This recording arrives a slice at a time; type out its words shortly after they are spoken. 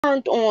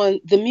turned on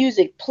the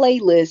music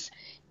playlist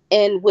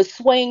and was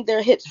swaying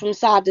their hips from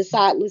side to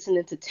side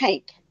listening to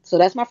Tank? So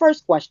that's my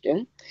first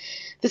question.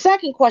 The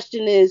second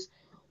question is,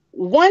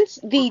 once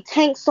the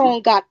Tank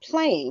song got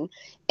playing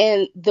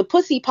and the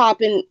pussy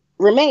popping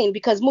remained,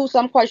 because Moose,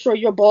 I'm quite sure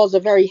your balls are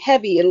very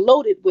heavy and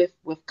loaded with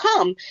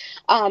cum.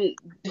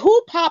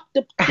 Who popped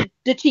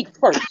the cheeks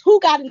first? Who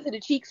got into the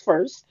cheeks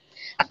first?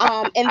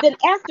 And then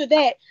after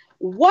that,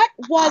 what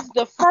was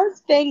the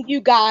first thing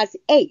you guys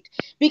ate?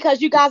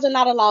 Because you guys are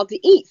not allowed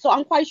to eat. So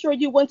I'm quite sure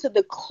you went to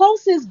the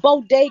closest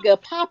bodega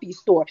poppy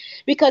store,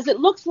 because it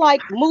looks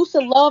like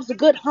Musa loves a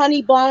good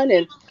honey bun,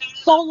 and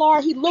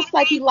Solar, he looks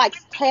like he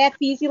likes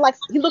taffies. He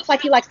looks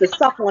like he likes to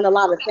suck on a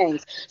lot of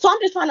things. So I'm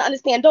just trying to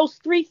understand those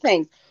three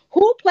things.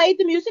 Who played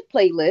the music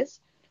playlist?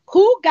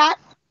 Who got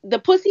the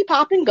pussy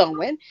popping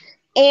going?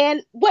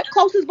 And what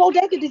closest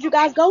bodega did you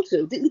guys go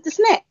to eat the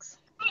snacks?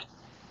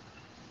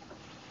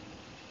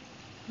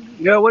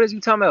 Yo, what is you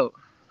talking about?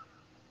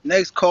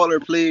 Next caller,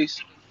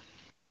 please.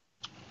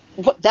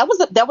 That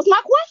was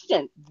my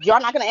question. Y'all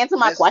not gonna answer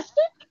my Next, question?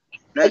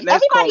 If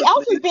next caller,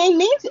 please.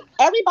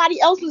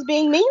 everybody else is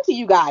being mean to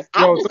you guys.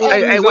 I'm Yo, just throw the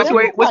Hey, asking hey, threes a up what in you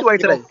the simple ate? What you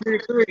ate yo, question. today? free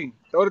the three.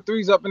 Throw the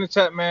threes up in the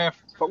chat, man.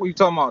 Fuck what you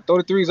talking about. Throw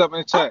the threes up in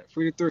the Uh, chat.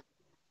 Free the three.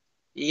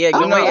 Yeah, We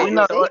go not, okay, we ahead.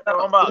 not, see. we not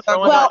gonna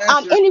Well,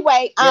 answer.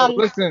 anyway, Yo,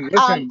 listen,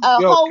 listen.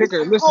 Yo,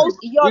 kicker, listen. host,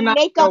 your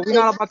makeup We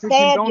not is about to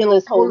condone no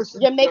fabulous, host.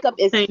 foolishness, Your yo. makeup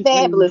is Thank you.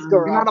 fabulous, We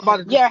girl. not about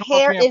to just Your come up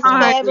hair here and is play no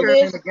Hi, foolish girl. game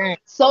fabulous. of game.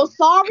 So Kicker,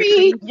 sorry,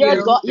 Thank throw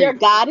the you. your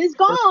threes. God is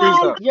Throw the threes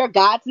gone. up. Your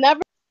God's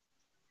never.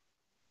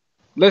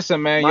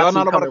 Listen, man, My y'all tea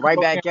not about to coming come right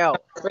up here back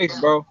out. and play face,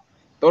 bro.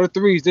 Throw the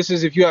threes. This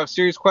is if you have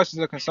serious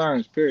questions or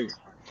concerns, period.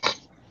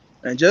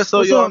 And just so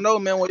What's y'all up? know,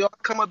 man, when y'all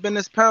come up in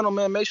this panel,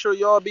 man, make sure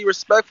y'all be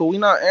respectful. We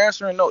not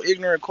answering no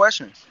ignorant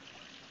questions.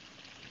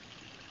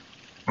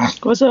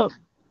 What's up?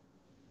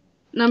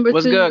 Number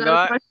What's two, you good, got a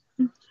God?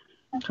 question?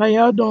 How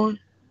y'all doing?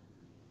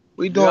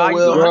 We Good, how doing you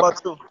well. How doing?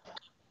 Good. about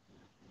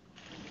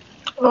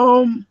you?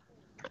 Um,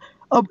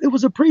 it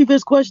was a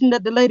previous question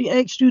that the lady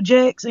asked you,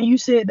 Jax, and you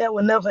said that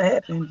would never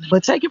happen.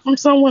 But take it from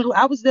someone who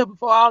I was there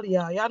before all of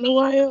y'all. Y'all know who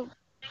I am?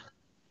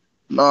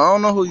 No, I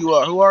don't know who you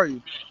are. Who are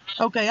you?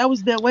 Okay, I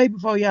was there way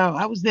before y'all.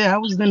 I was there. I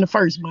was in the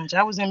first bunch.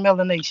 I was in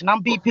Melanation.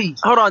 I'm BP.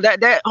 Hold on,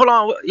 hold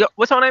on.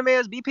 What's your name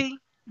is BP?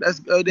 That's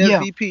Yeah.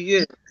 BP.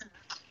 Yeah.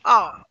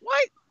 Oh,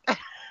 what?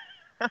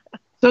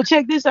 So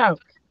check this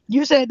out.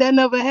 You said that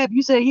never happened.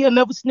 You said he'll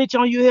never snitch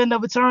on you. He'll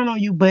never turn on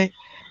you. But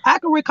I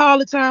can recall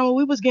a time when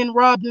we was getting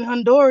robbed in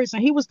Honduras,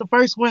 and he was the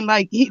first one.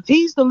 Like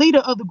he's the leader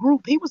of the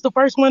group. He was the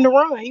first one to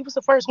run. He was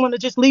the first one to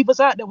just leave us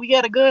out there. We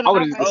had a gun I in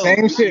would our have did the hand.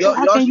 Oh, same shit. So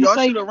how can you y'all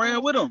should say? have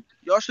ran with him.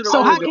 Y'all should have So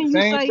I ran would how have with did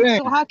him. the can you same say? thing.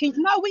 So how can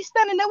no? We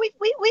standing there.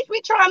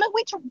 We trying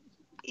to.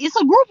 It's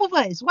a group of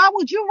us. Why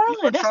would you Y'all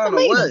run? That's the trying to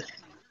leader. what?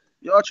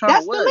 Y'all trying to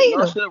That's the what? Y'all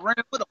leader. should have ran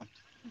with him.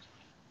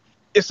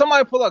 If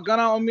somebody pull a gun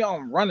out on me,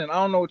 I'm running. I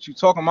don't know what you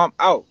talking about.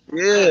 I'm out.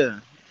 Yeah.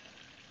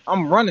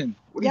 I'm running.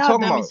 What are you Y'all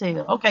talking dumb as about?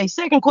 hell. Okay,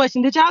 second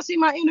question. Did y'all see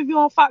my interview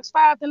on Fox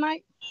 5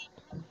 tonight?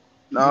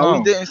 No, we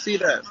No. didn't see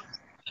that.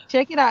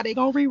 Check it out. They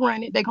gonna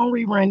rerun it. They gonna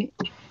rerun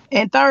it.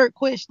 And third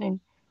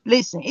question.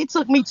 Listen, it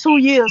took me 2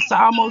 years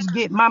to almost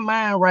get my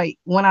mind right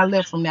when I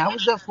left from there. I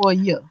was there for a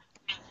year.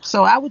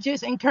 So I would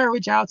just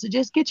encourage y'all to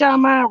just get y'all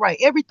mind right.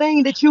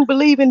 Everything that you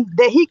believe in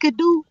that he could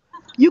do,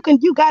 you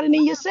got it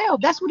in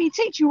yourself. That's what he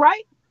teach you,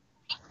 right?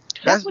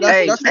 That's That's what he that's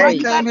Hey, teach that's you, what right? he hey,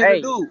 You got came here to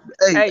hey, do.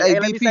 Hey, hey, hey, hey.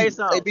 Let me say BP. Hey,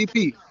 something.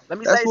 BP. Let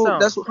me That's say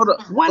what. something. Hold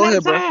up. one Go at a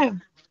ahead, bro.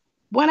 time.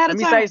 One at a Let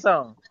me say time.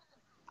 something.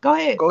 Go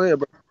ahead. Go ahead,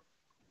 bro.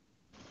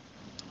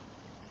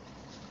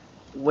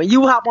 When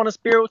you hop on a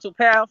spiritual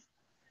path,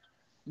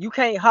 you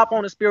can't hop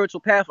on a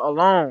spiritual path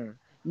alone.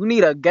 You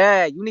need a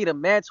guide. You need a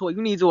mentor.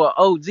 You need to an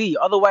OG.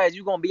 Otherwise,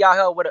 you're gonna be out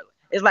here with a.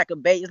 It's like a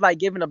baby. It's like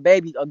giving a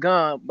baby a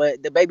gun,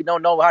 but the baby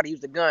don't know how to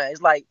use the gun.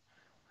 It's like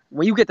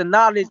when you get the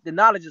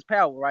knowledge is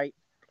power, right?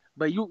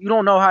 But you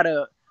don't know how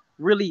to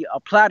really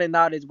apply the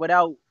knowledge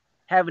without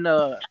having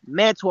a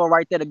mentor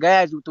right there to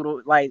guide you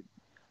through the, like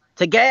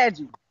to guide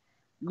you.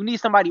 You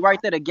need somebody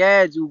right there to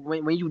guide you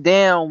when you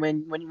down,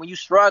 when you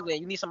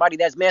struggling. You need somebody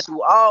that's been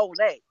through all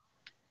that.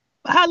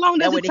 How long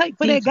That does way it they can take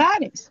for that teach you.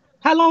 guidance?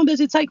 How long does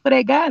it take for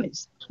that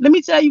guidance? Let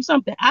me tell you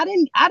something. I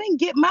didn't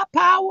get my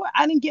power.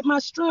 I didn't get my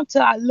strength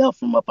till I left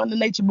from up under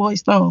Nature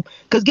Boy's thumb.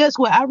 Cause guess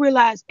what? I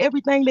realized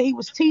everything that he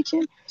was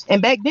teaching,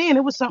 and back then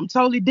it was something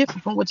totally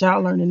different from what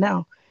y'all learning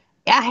now.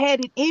 I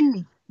had it in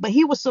me, but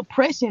he was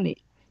suppressing it.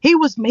 He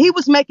was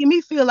making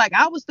me feel like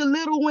I was the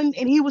little one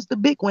and he was the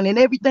big one, and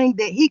everything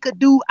that he could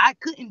do, I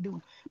couldn't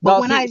do. But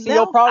No, when I see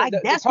your left, problem. I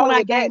The that's when problem I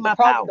with gained that. my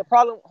power. The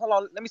problem. Hold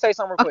on. Let me say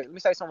something real quick. Let me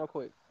say something real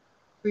quick.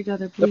 Each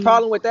other, The please.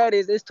 problem with that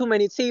is there's too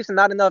many chiefs and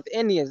not enough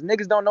Indians.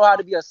 Niggas don't know how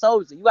to be a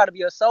soldier. You got to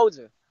be a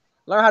soldier.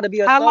 Learn how to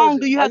be a How long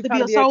soldier. do you Why have you to trying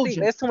be to a be a chief?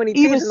 soldier? There's too many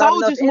Even chiefs and not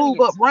enough soldiers move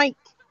up Indians. rank.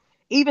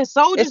 Even It's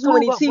soldiers too move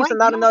many up chiefs and rank.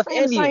 not You don't enough stay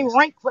in the same Indians.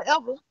 rank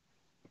forever.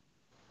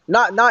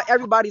 Not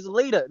everybody's a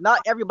leader.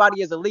 Not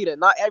everybody is a leader.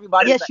 Not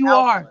everybody is an Yes, you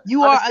are. alpha.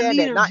 You are a Understand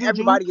that. leader, Not Juju.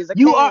 everybody is a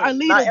You are a king.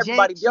 Not leader,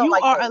 everybody Jax. built You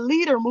like are a that.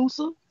 leader,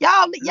 Musa. Not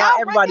Y'all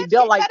run everybody that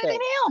built shit like better than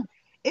that. him.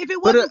 If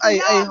it Put it. wasn't for Hey,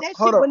 y'all, hey, that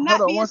hold shit up, would hold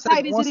not up, be as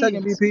tight as one it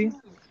second, is. BP.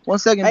 One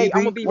second, Hey, I'm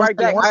gonna BP. be One right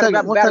second. back. One I gotta second.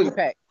 grab a One battery second.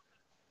 pack.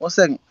 One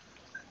second.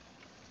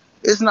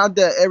 It's not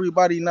that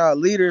everybody not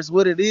leaders.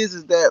 What it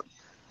is that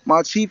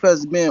my chief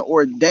has been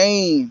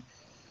ordained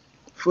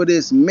for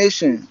this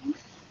mission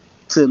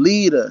to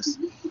lead us.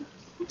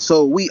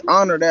 So we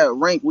honor that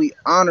rank. We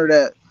honor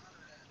that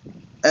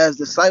as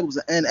disciples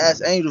and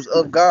as angels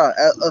of God,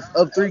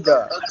 of three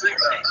gods.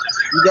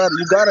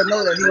 You gotta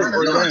know that he was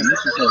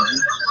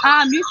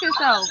ordained. Mute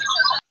yourself.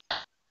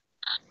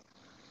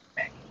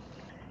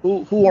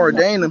 Who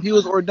ordained him? He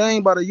was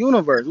ordained by the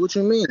universe. What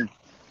you mean?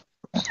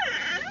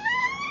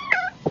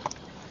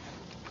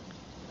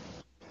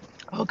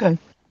 Okay.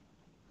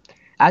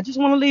 I just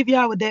want to leave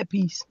y'all with that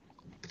piece.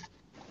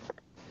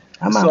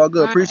 I'm It's out. all good.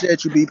 All right.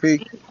 Appreciate you, BP.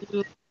 Thank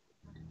you.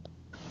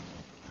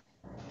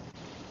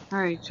 All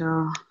right,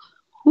 y'all.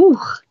 Whew.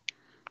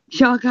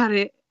 Y'all got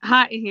it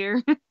hot in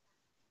here.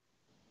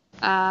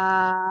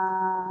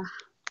 uh.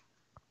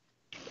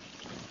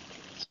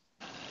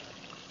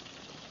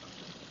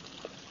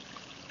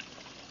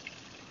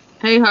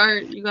 Hey,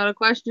 Hart, you got a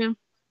question?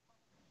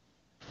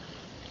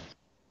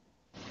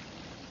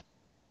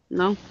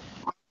 No.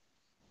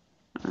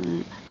 All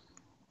right.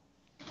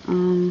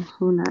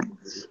 Who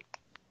next?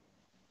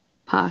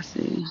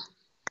 Posse.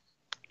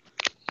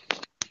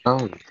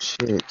 Oh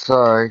shit,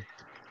 sorry.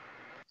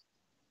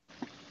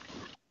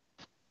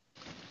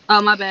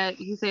 Oh, my bad.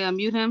 He say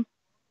unmute him.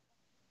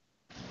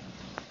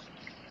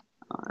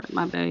 All right,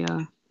 my bad,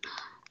 y'all.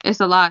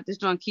 It's a lot. This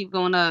joint keep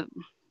going up.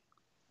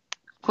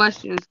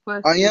 Questions, I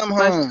questions, am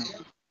home.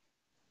 questions.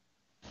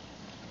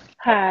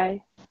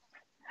 Hi.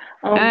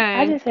 I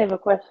Hey. just have a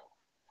question.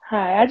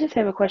 Hi, I just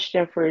have a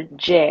question for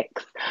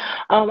Jax.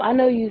 I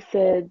know you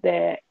said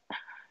that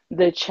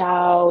the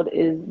child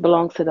is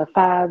belongs to the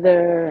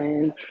father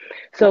and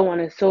so on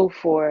and so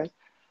forth,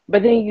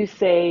 but then you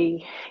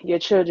say your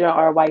children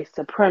are white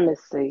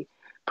supremacists.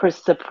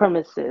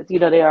 You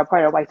know, they are a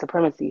part of white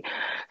supremacy.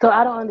 So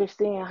I don't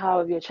understand how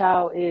if your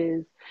child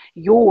is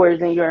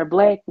yours and you're a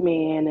black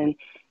man, and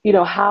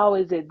how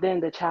is it then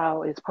the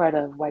child is part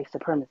of white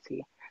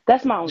supremacy?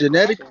 That's my only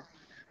Genetic, question.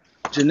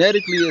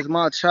 genetically is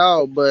my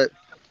child, but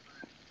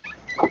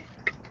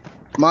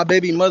my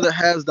baby mother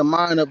has the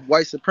mind of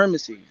white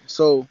supremacy.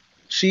 So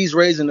she's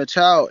raising a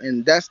child,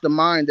 and that's the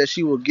mind that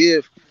she will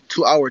give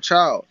to our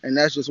child, and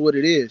that's just what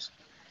it is.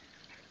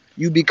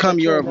 You become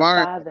But your you're the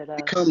environment. father though.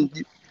 Become.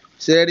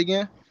 Say that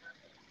again.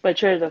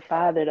 But you're the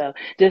father though.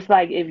 Just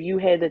like if you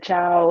had the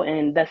child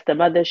and that's the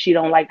mother, she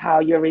don't like how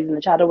you're raising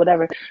the child or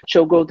whatever,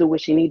 she'll go through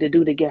what she need to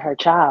do to get her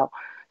child.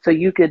 So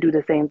you could do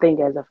the same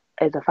thing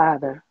as a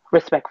father,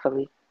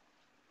 respectfully.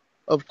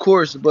 Of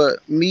course,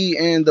 but me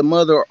and the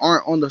mother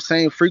aren't on the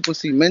same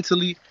frequency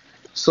mentally,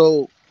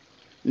 so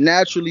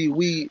naturally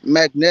we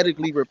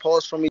magnetically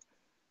repulse from each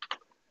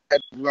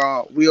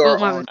other. We Oh, are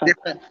my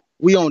bad.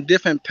 on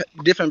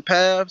different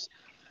paths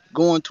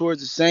going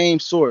towards the same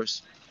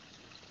source.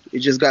 It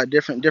just got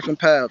different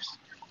paths,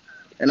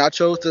 and I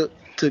chose to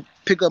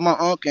pick up my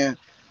unk and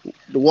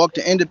to walk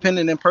the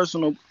independent and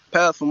personal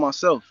path for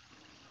myself.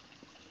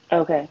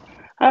 Okay.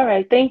 All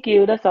right. Thank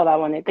you. That's all I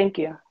wanted. Thank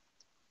you.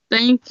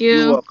 Thank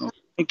You're you. welcome.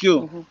 Thank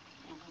you. Hmm.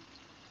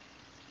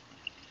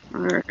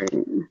 All right.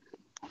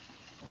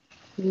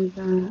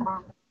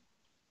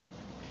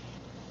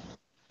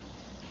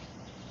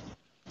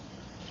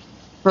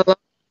 Hello.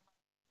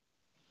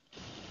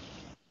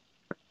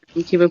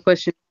 You keep it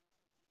pushing.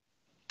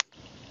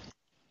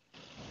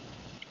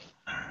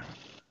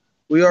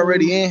 We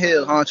already in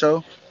here,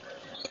 Honcho.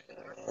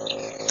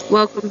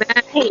 Welcome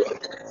back. Hey,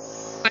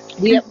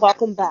 Question. yep,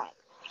 welcome back.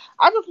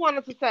 I just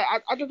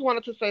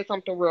wanted to say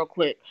something real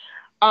quick.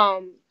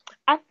 Um,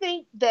 I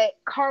think that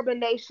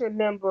carbonation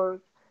members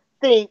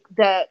think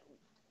that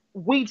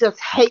we just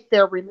hate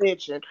their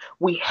religion.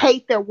 We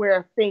hate their way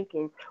of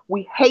thinking.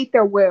 We hate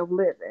their way of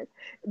living.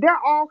 There are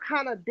all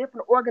kind of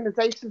different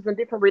organizations and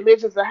different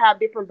religions that have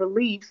different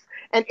beliefs,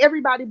 and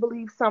everybody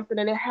believes something,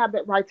 and they have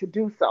that right to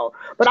do so.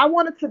 But I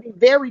wanted to be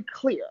very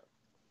clear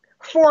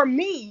for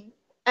me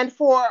and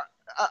for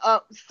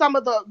some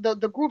of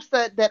the groups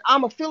that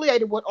I'm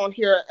affiliated with on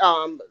here,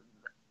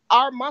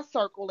 my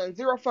circle and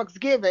zero fucks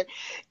given,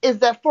 is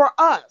that for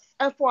us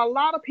and for a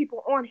lot of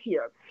people on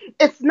here,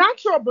 it's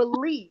not your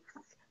beliefs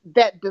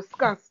that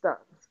disgust us.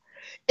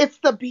 It's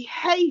the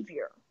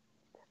behavior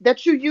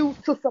that you use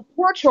to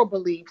support your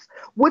beliefs,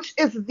 which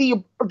is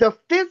the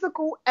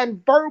physical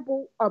and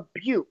verbal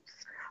abuse.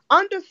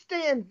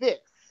 Understand this.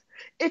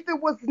 If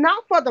it was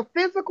not for the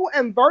physical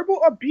and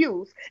verbal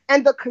abuse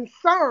and the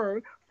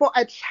concern for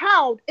a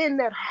child in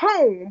that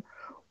home,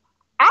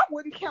 I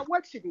wouldn't care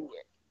what you did.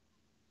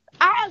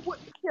 I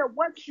wouldn't care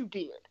what you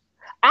did.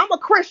 I'm a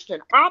Christian.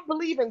 I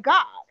believe in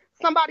God.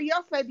 Somebody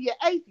else may be an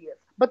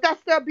atheist, but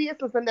that's their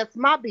business and that's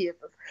my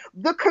business.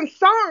 The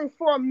concern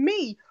for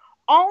me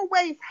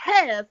always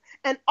has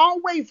and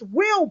always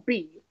will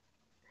be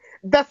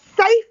the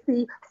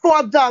safety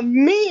for the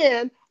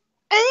men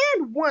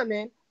and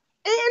women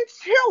and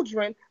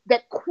children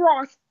that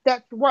cross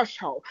that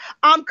threshold.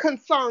 I'm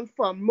concerned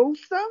for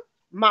Musa.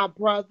 my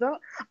brother.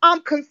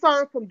 I'm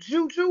concerned from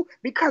Juju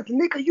because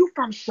nigga, you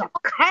from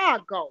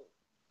Chicago.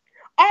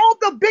 All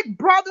the big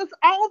brothers,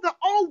 all the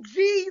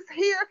OGs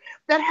here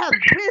that have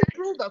been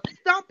through the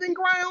stomping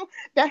ground,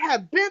 that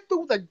have been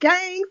through the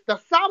gangs, the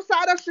south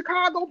side of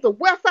Chicago, the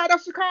west side of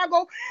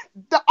Chicago,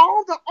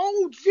 all the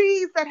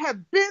OGs that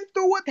have been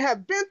through it,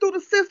 have been through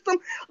the system,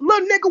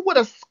 little nigga would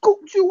have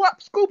scooped you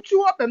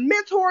up and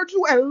mentored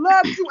you and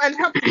loved you and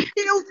helped you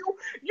heal you.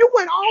 You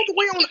went all the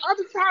way on the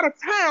other side of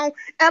town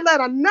and let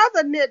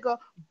another nigga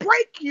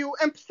break you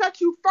and set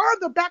you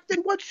further back than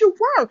what you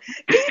were.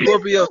 Even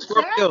Scorpio, you, Jack.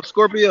 Scorpio,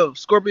 Scorpio,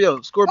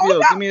 Scorpio, Hold Scorpio.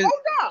 Give up, me. hold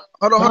up,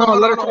 Hold on, hold No, on, no, hold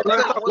on, let her hold on. talk. One Let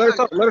her second, talk. one Let her second.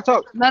 talk. Let her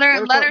talk. Let Let her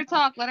her let talk. her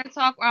talk. Let her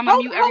talk, or I'm gonna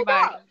mute hold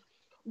everybody. up.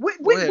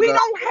 Go ahead, We God.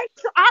 don't hate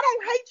you. I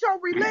don't hate your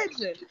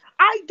religion.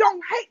 I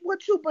don't hate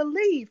what you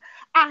believe.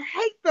 I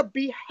hate the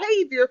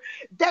behavior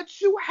that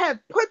you have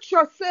put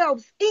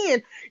yourselves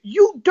in.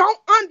 You don't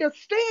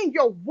understand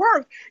your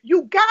worth.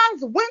 You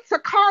guys went to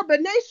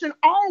carbonation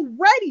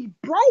already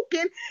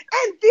broken,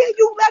 and then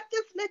you let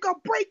this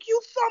nigga break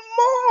you some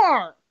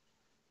more.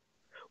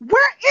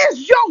 Where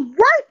is your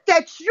worth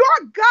that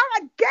your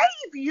God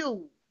gave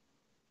you?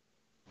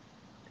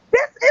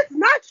 This is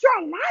not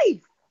your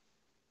life.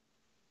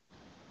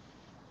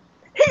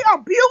 He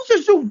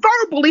abuses you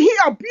verbally. He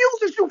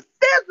abuses you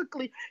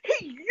physically.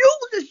 He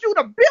uses you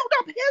to build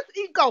up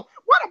his ego.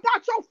 What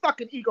about your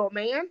fucking ego,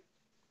 man?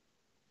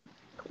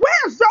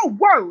 Where's your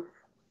worth?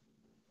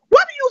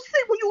 What do you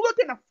see when you look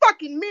in the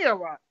fucking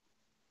mirror?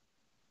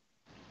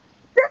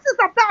 This is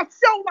about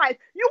your life.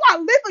 You are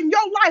living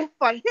your life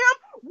for him.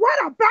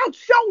 What about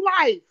your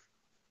life?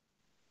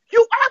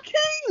 You are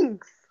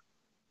kings.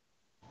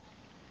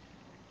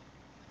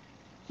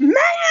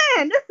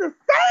 Man, this is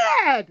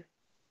sad.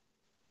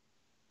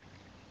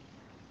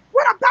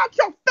 What about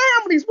your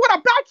families? What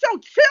about your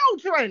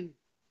children?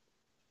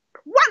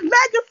 What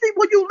legacy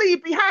will you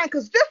leave behind?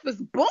 Because this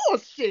is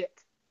bullshit.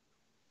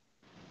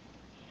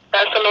 We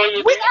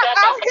are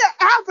out here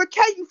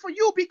advocating for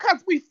you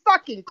because we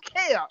fucking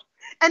care.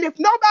 And if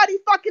nobody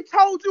fucking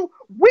told you,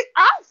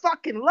 I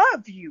fucking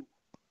love you.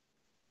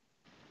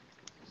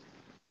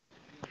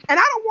 And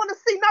I don't want to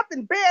see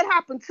nothing bad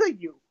happen to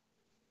you.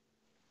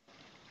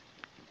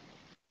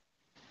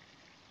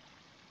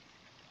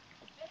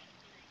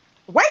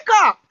 Wake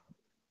up.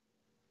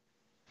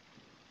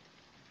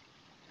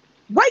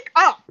 Wake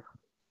up.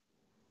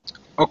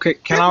 Okay,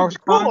 can This I is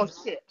respond?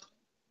 bullshit.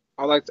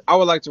 I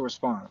would like to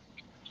respond.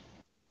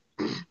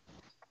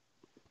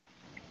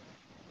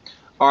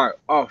 All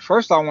right.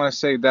 First I want to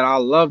say that I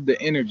love the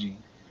energy,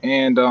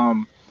 and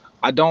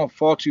I don't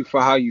fault you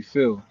for how you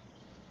feel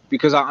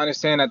because I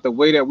understand that the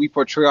way that we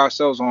portray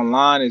ourselves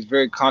online is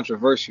very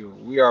controversial.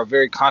 We are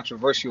very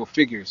controversial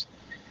figures,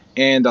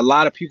 and a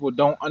lot of people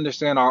don't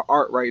understand our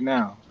art right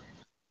now,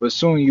 but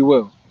soon you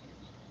will.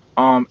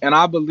 And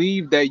I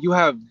believe that you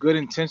have good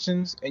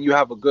intentions and you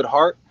have a good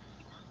heart.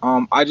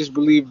 I just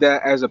believe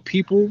that as a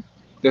people,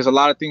 there's a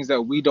lot of things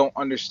that we don't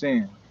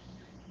understand,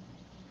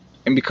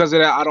 and because of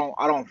that, I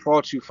don't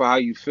fault you for how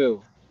you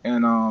feel.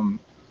 And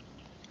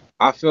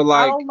I feel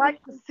I like don't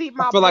like to see I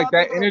my feel like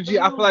brothers that energy.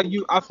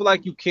 abused. I feel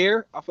like you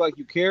care. I feel like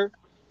you care,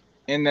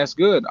 and that's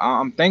good.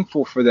 I'm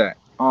thankful for that.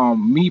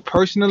 Me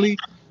personally,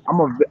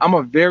 I'm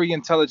a very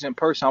intelligent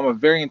person. I'm a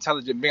very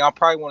intelligent being. I'm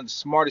probably one of the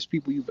smartest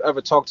people you've ever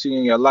talked to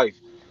in your life,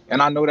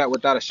 and I know that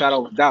without a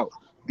shadow of a doubt.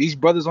 These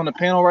brothers on the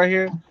panel right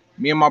here,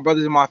 me and my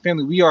brothers in my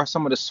family, we are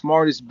some of the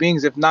smartest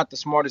beings, if not the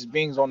smartest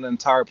beings on the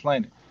entire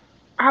planet.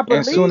 I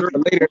And believe you.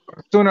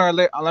 sooner or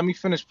later, let me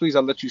finish, please.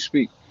 I'll let you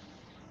speak.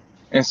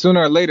 And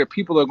sooner or later,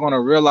 people are going to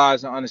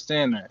realize and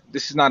understand that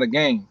this is not a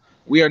game.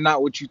 We are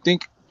not what you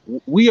think.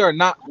 We are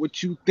not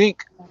what you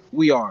think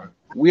we are.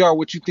 We are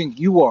what you think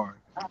you are.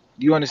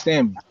 Do you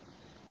understand me?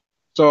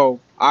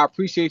 So I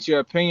appreciate your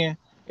opinion.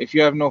 If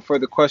you have no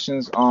further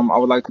questions, I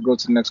would like to go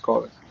to the next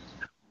caller.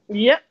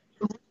 Yep.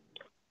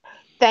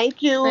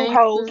 Thank you, Thank you,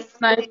 host.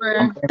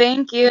 Sniper. Okay.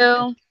 Thank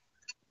you.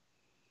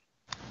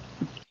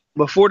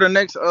 Before the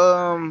next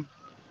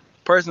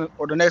person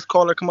or the next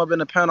caller come up in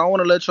the panel, I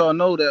want to let y'all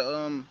know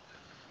that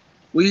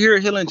we here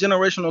healing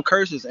generational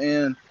curses,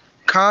 and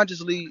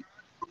consciously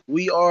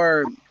we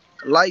are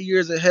light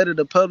years ahead of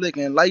the public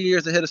and light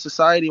years ahead of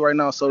society right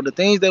now. So the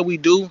things that we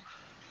do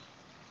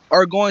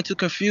are going to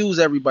confuse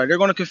everybody. They're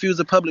going to confuse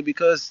the public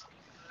because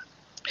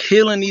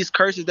healing these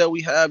curses that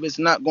we have is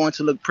not going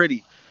to look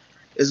pretty.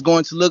 It's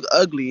going to look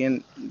ugly,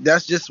 and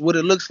that's just what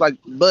it looks like.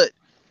 But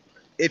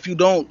if you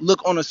don't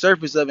look on the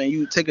surface of it and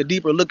you take a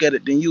deeper look at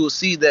it, then you will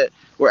see that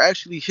we're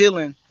actually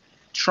healing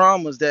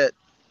traumas that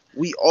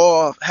we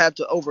all have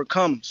to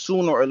overcome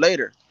sooner or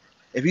later.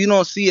 If you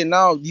don't see it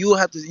now, you'll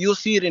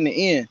see it in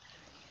the end.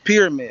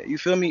 Pyramid. You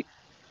feel me?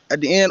 At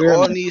the end, all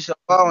Pyramid. knees shall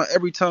bow and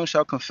every tongue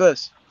shall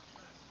confess.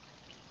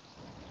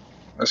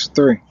 That's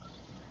three.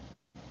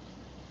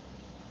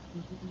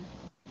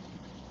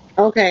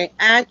 Okay,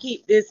 I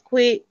keep this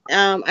quick.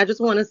 I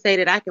just want to say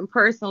that I can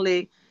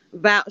personally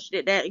vouch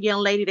that that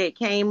young lady that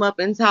came up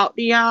and talked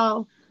to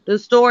y'all, the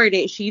story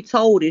that she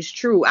told is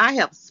true. I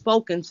have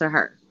spoken to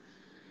her.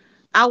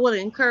 I would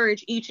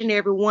encourage each and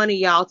every one of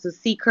y'all to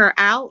seek her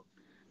out.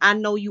 I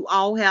know you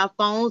all have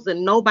phones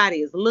and nobody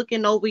is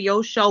looking over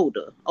your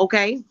shoulder.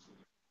 Okay.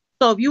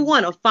 So if you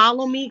want to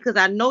follow me, because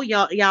I know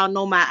y'all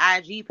know my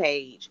IG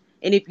page.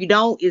 And if you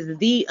don't, it's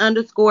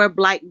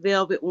the_Black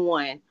Velvet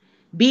 1.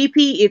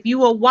 BP, if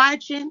you are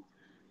watching,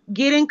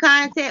 get in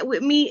contact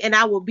with me and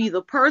I will be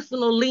the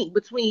personal link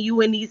between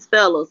you and these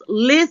fellas.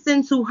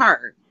 Listen to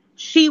her.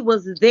 She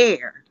was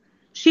there.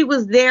 She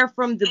was there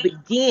from the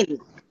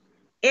beginning.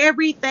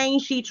 Everything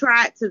she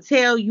tried to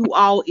tell you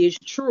all is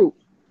true.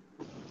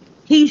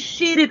 He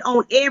shitted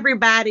on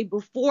everybody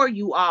before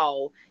you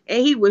all,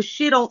 and he will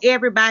shit on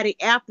everybody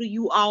after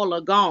you all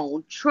are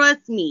gone.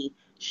 Trust me,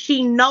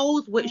 she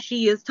knows what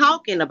she is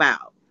talking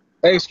about.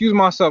 Hey, excuse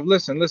myself.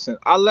 Listen.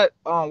 I let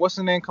what's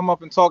the name come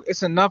up and talk.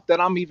 It's enough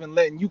that I'm even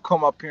letting you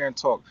come up here and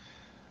talk.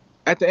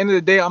 At the end of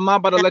the day, I'm not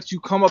about to let you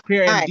come up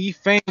here and Nice.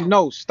 defame.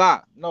 No,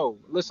 stop. No,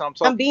 listen, I'm I'm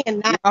talking. being You're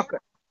nice. not gonna-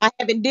 I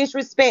haven't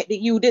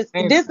disrespected you. This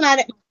Angel, this not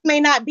may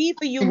not be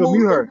for you, Angel, mute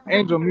Musa. her.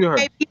 Angel, mute It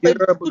may her. be for Get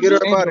her Juju.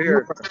 up out Angel, of mute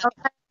here. her.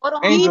 Okay, hold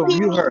on. Angel, BP.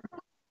 mute her.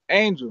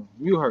 Angel,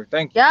 mute her.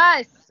 Thank you.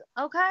 Yes.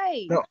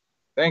 Okay. No,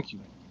 thank you.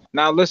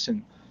 Now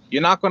listen,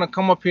 you're not gonna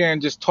come up here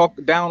and just talk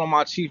down on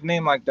my chief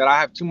name like that. I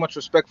have too much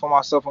respect for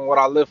myself and what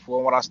I live for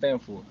and what I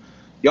stand for.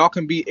 Y'all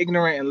can be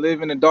ignorant and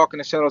live in the dark and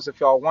the shadows if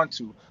y'all want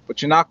to,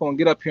 but you're not gonna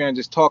get up here and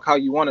just talk how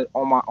you want it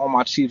on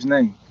my chief's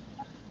name.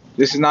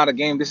 This is not a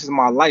game. This is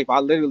my life. I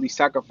literally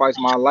sacrificed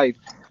my life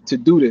to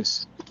do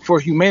this for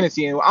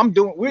humanity, and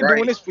we're doing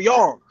Right, this for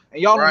y'all,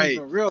 and y'all don't right,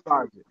 even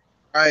realize it.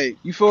 right.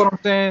 You feel what I'm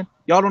saying?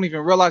 Y'all don't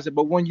even realize it,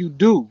 but when you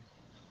do.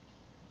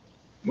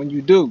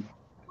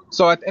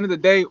 So at the end of the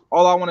day,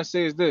 all I want to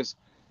say is this: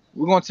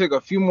 we're gonna take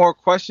a few more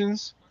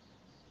questions,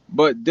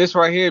 but this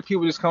right here,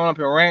 people just coming up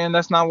and ranting,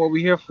 that's not what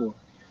we're here for.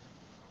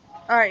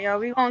 All right, y'all.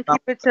 We're gonna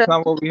Not- keep it That's to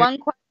not what we're here. one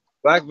question.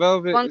 Black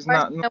Velvet One is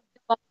question. not. No. And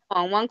we move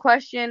on. One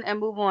question and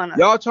move on.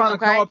 Y'all trying to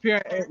come Okay. up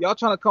here and y'all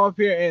trying to come up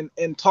here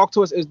and talk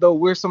to us as though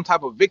we're some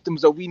type of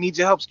victims that we need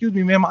your help. Excuse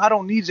me, ma'am. I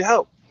don't need your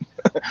help.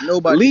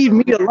 Nobody's Leave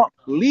help. me alone.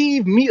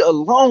 Leave me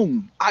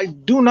alone. I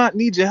do not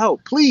need your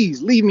help.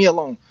 Please leave me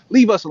alone.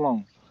 Leave us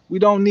alone. We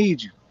don't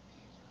need you.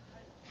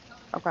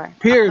 Okay. I'm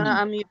Period.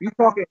 gonna unmute. You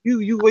talking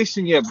you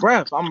wasting your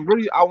breath.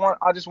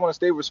 I just want to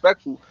stay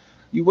respectful.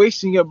 You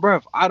wasting your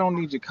breath. I don't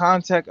need your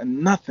contact or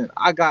nothing.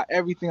 I got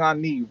everything I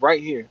need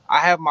right here. I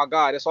have my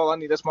God. That's all I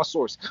need. That's my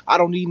source. I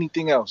don't need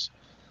anything else.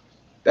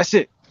 That's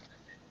it.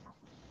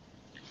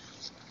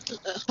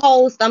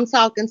 Host, I'm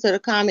talking to the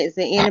comments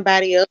and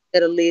anybody else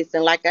that'll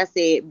listen. Like I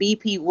said,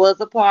 BP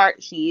was a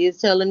part. She is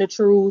telling the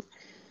truth.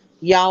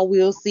 Y'all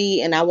will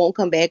see, and I won't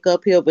come back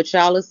up here, but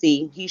y'all will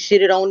see. He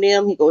shitted on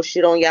them. He go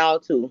shit on y'all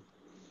too.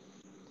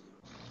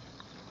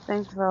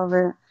 Thanks,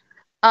 Velvet.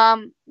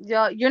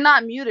 You're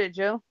not muted,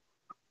 Joe.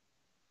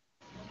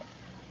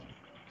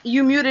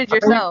 You muted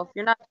yourself.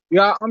 You're not.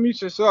 Yeah,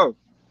 unmute yourself.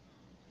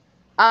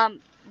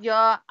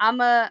 Y'all.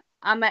 I'ma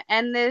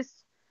end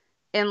this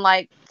in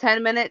like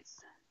 10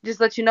 minutes. Just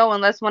let you know,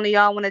 unless one of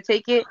y'all want to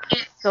take it.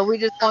 So we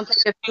just gonna take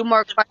a few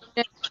more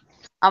questions.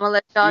 I'm gonna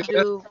let y'all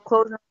Yeah, do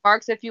closing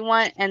remarks if you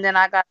want, and then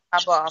I gotta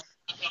hop off.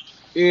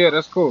 yeah,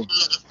 that's cool.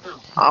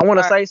 I want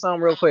to All right. say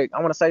something real quick.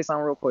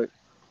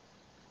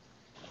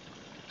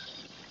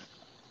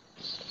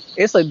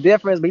 It's a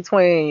difference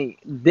between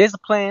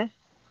discipline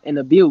and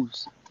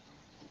abuse.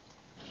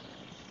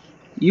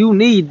 You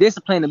need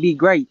discipline to be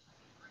great.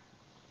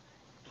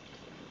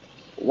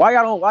 Why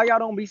y'all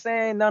don't be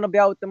saying nothing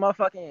about the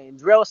motherfucking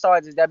drill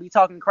sergeants that be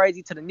talking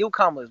crazy to the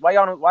newcomers? Why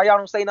y'all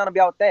don't say nothing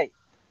about that?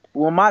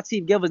 When my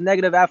chief give us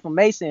negative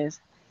affirmations,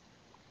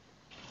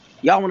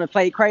 y'all want to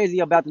play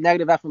crazy about the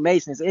negative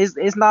affirmations.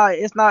 It's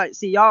not.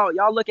 See,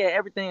 y'all look at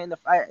everything in the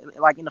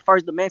like in the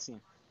first dimension.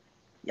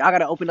 Y'all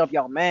gotta open up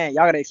y'all man.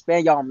 Y'all gotta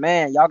expand y'all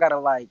man. Y'all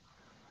gotta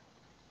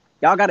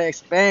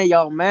expand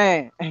y'all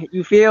man.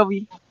 You feel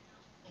me?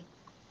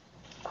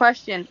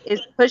 Question: Is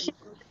pushing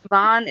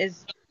Vaughn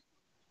is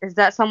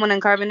that someone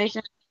in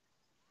carbonation?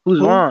 Who's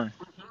Who? wrong?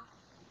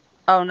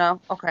 Oh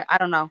no. Okay, I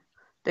don't know.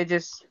 They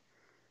just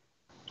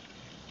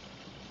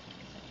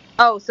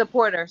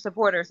supporter.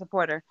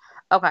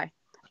 Okay.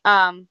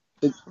 Um,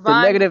 The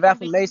Vaughn, negative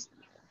affirmation.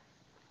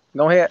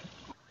 Go ahead.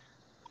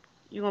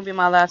 you gonna be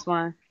my last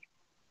one.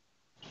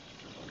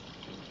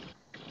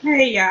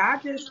 Hey, y'all, I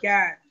just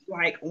got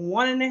like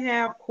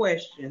 1.5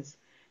 questions.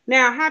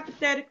 Now,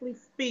 hypothetically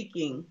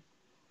speaking,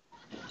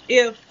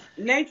 if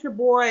Nature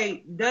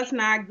Boy does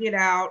not get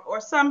out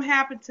or something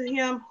happened to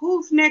him,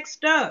 who's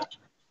next up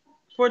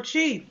for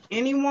Chief?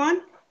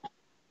 Anyone?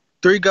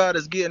 Three God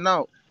is getting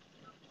out.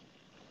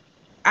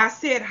 I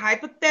said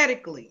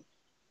hypothetically.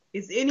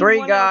 Is Three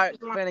anyone else God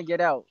in line? finna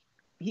get out.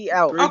 He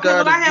out. Three Okay,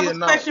 well, God I is have a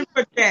getting out. question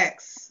for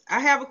Jax. I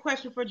have a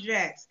question for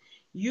Jax.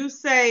 You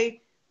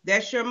say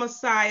that's your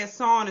Messiah,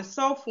 so on and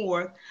so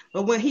forth.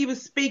 But when he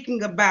was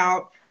speaking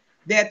about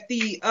that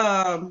the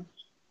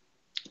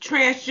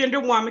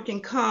transgender woman can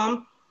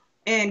come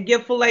and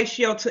give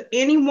fellatio to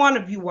any one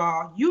of you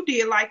all, you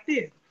did like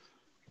this.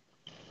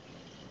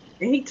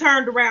 And he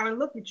turned around and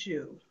looked at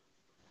you.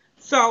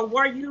 So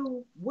were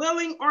you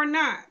willing or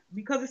not?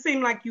 Because it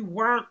seemed like you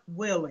weren't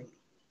willing.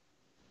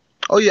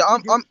 Oh yeah,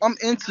 I'm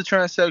into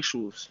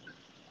transsexuals.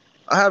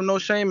 I have no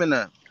shame in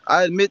that.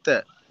 I admit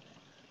that.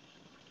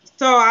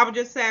 So I was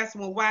just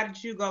asking, well, why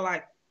did you go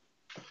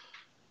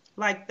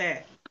like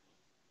that?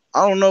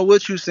 I don't know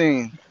what you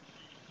seen.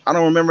 I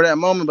don't remember that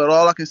moment, but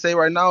all I can say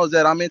right now is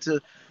that I'm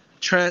into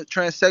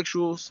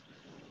transsexuals,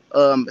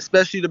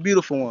 especially the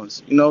beautiful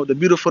ones. You know, the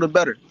beautiful the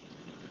better.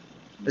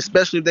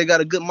 Especially if they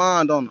got a good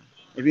mind on them.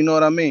 If you know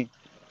what I mean.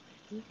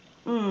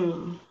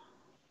 Hmm.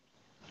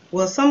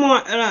 Well,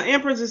 someone,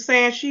 Empress is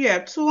saying she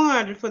have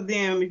 200 for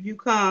them if you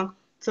come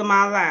to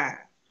my live.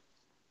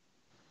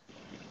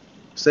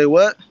 Say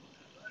what?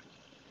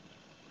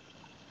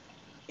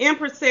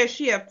 Empress says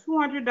she have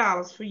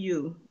 $200 for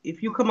you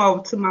if you come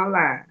over to my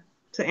live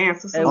to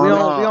answer Hey, some Oh we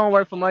no, don't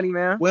work for money,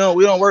 man. we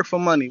don't work for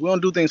money. We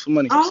don't do things for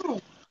money.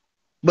 Oh,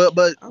 But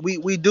okay.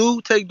 we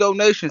do take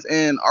donations,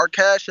 and our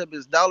cash app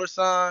is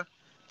 $TH33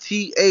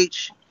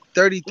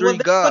 Well,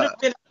 that would have God.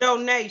 been a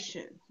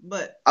donation,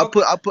 but I okay.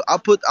 put I put I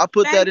put I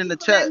put that Thank in you the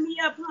for chat. letting me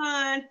up,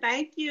 hon. Thank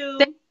Thank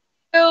you.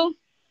 you.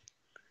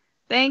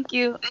 Thank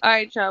you. All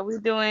right, y'all. We're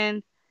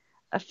doing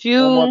a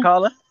One more few,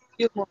 caller.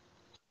 few more.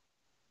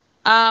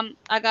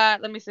 I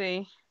got. Let me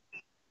see.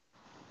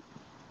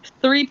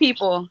 Three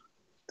people.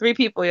 Three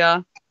people,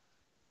 y'all.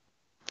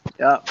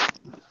 Yup.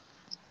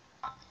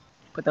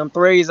 Put them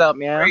threes up,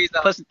 man.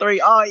 Pussy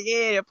three. Oh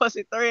yeah,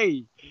 pussy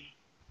three.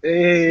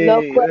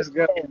 No Hey, let's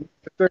go. questions.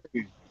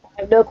 Three.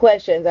 I have no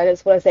questions. I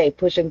just want to say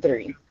pushing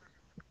three.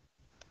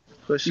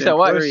 You said Pushing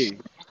what? three.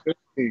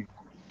 Three.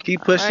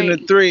 Keep All pushing the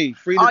right. three.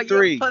 Free the Oh yeah,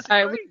 three. pussy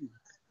All right. three.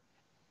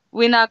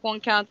 We're not gonna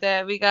count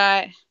that. We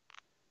got.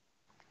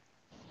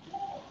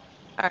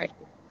 All right.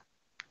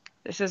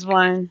 This is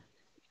one.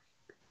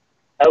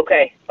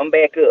 Okay, I'm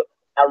back up.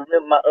 I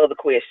remember my other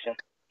question.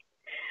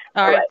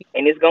 All All right. right,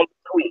 and it's gonna be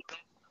quick.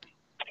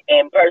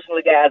 And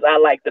personally, guys, I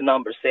like the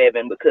number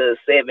seven because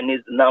seven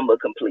is the number of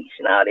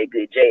completion, all that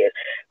good jazz.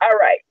 All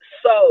right,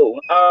 so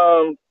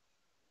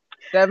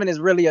Seven is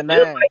really a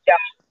just nine. like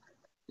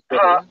y'all,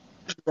 huh?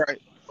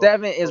 Right.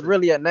 Seven is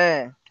really a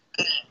nine.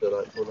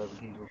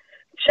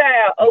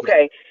 Child,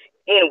 okay.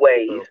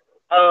 Anyways,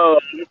 um,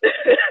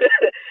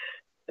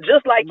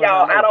 just You like might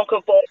y'all, not I know. don't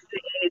conform to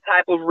any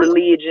type of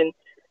religion.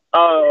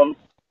 Um,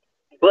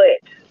 but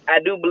I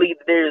do believe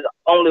that there's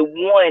only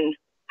one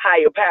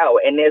higher power,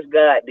 and that's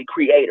God, the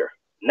Creator.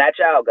 Not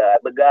y'all, God,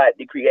 but God,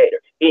 the Creator,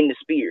 in the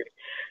spirit.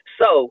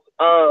 So,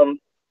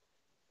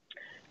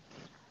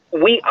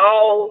 we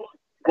all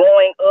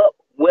growing up,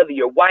 whether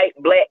you're white,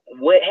 black,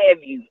 what have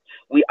you,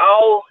 we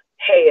all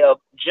have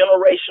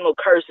generational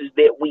curses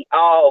that we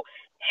all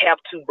have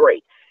to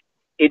break.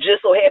 It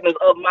just so happens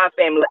of my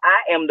family,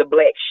 I am the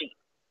black sheep,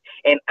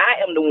 and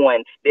I am the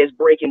one that's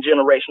breaking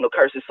generational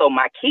curses so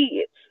my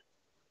kids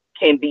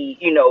can be,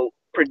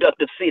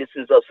 productive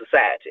citizens of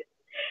society.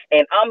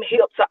 And I'm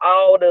hip to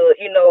all the,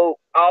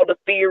 all the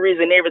theories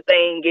and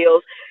everything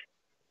else,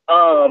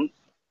 um,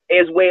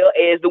 as well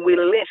as the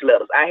Willie Lynch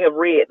letters. I have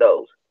read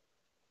those,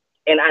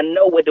 and I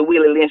know what the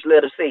Willie Lynch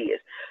letter says.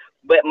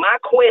 But my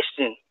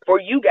question for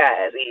you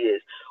guys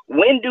is,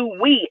 when do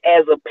we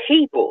as a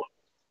people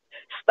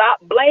stop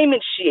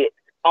blaming shit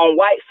on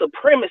white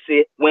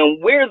supremacy when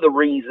we're the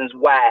reasons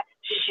why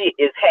shit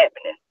is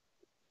happening?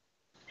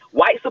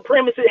 White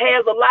supremacy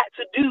has a lot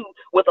to do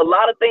with a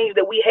lot of things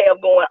that we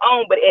have going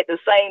on, but at the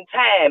same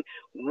time,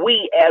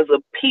 we as a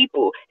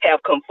people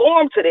have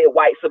conformed to that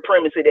white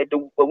supremacy that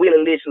the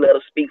Willie Lynch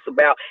letter speaks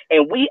about,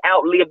 and we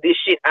outlive this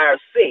shit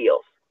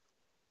ourselves.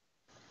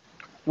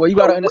 Well, you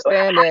So, gotta how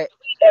understand that. do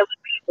we as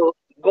a people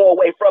go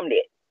away from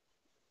that?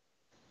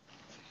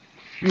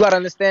 You gotta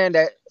understand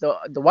that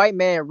the white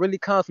man really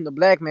comes from the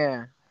black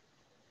man.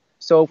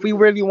 So if we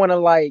really want to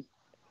like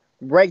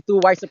break through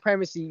white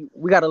supremacy,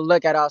 we gotta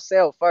look at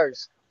ourselves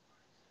first.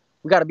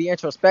 We gotta be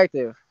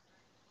introspective.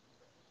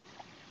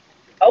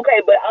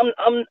 Okay, but I'm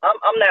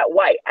not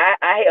white.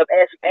 I have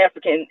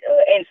African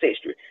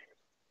ancestry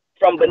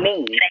from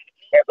Benin,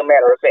 as a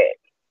matter of fact.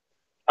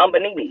 I'm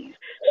Beninese.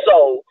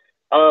 So,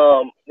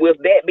 with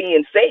that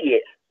being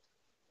said,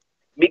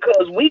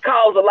 because we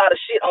cause a lot of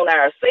shit on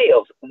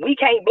ourselves, we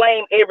can't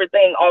blame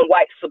everything on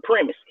white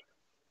supremacy.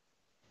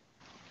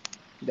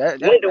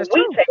 When do That's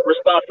we true. take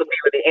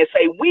responsibility and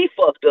say we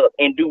fucked up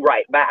and do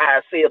right by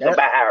ourselves and That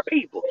by our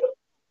people?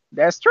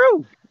 that's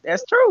true.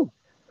 That's true.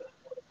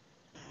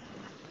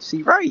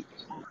 She right.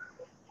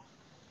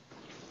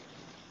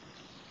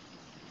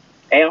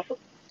 Answer.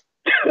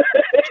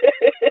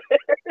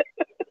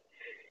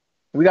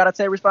 We gotta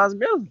take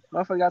responsibility.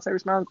 Motherfucker gotta take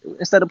responsibility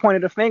instead of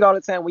pointing the finger all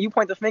the time. When you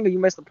point the finger, you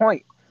miss the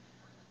point.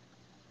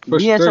 Be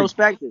Push three.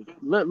 introspective.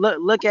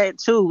 Look at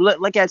two.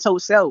 Look at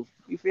yourself.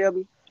 You feel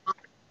me?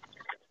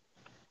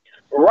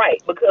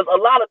 Right, because a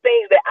lot of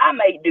things that I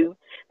may do,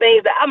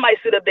 things that I might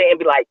sit up there and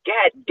be like,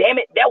 God damn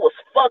it, that was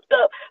fucked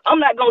up. I'm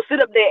not gonna sit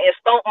up there and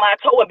stomp my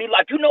toe and be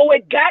like, you know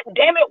what, God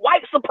damn it,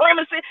 white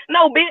supremacy.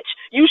 No, bitch,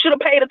 you should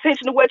have paid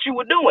attention to what you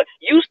were doing.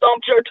 You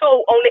stomped your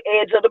toe on the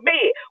edge of the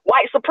bed.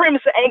 White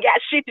supremacy ain't got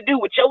shit to do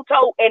with your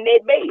toe and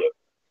that bed.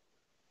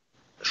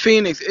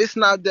 Phoenix, it's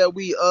not that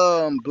we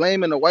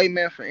blaming the white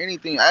man for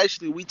anything.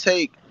 Actually, we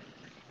take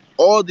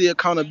all the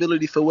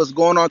accountability for what's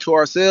going on to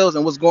ourselves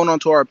and what's going on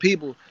to our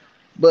people.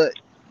 But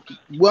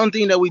one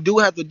thing that we do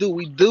have to do,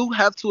 we do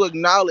have to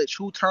acknowledge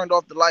who turned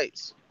off the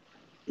lights.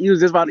 You was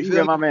just about to You eat feel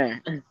that, me? my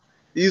man.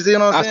 You see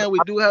what I'm I, saying?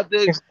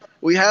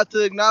 We have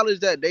to acknowledge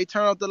that they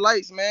turn off the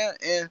lights, man.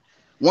 And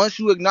once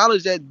you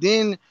acknowledge that,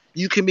 then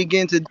you can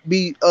begin to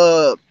be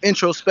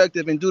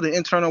introspective and do the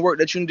internal work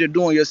that you need to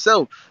do on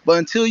yourself. But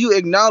until you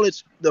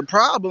acknowledge the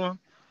problem,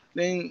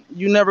 then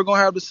you never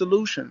gonna have the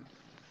solution.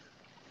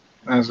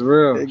 that's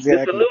real. The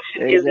Exactly.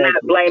 solution is not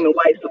Exactly. blaming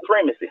white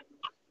supremacy.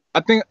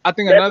 I think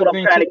That's another what I'm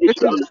thing trying too. to get This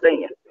you to is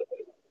understand.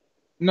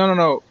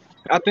 no.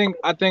 I think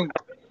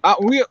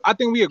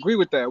we agree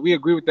with that. We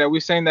agree with that. We're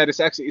saying that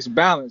it's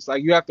balanced.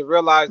 Like you have to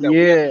realize that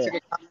we have to Yeah.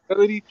 take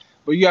accountability,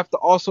 but you have to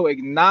also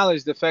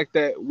acknowledge the fact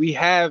that we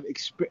have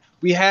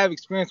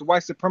experienced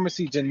white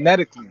supremacy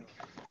genetically.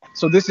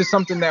 So this is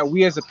something that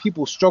we as a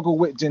people struggle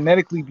with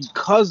genetically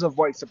because of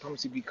white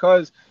supremacy,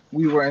 because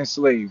we were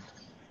enslaved,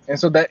 and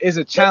so that is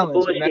a That's a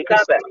challenge, and bullshit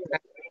cop out.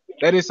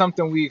 that is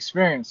something we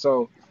experience.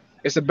 So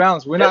it's a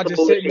balance. We're That's not a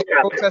just sitting bullshit there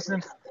cop out.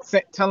 protesting,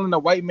 telling the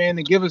white man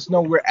to give us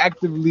no. We're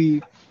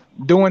actively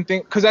doing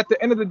things because at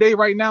the end of the day,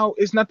 right now,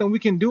 it's nothing we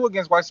can do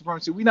against white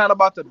supremacy. We're not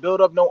about to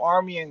build up no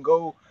army and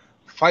go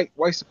fight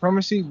white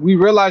supremacy. We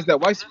realize that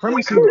white We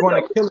supremacy is could going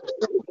to though. kill it.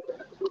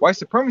 White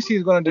supremacy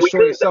is going to We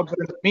destroy could itself. though. But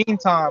in the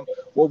meantime,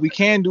 what we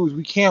can do is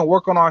we can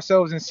work on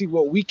ourselves and see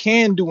what we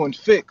can do and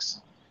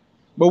fix.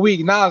 But we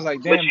acknowledge,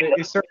 like, But damn, you there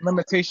is certain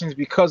limitations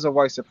because of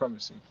white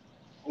supremacy.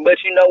 but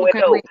you know what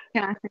Okay, though? wait.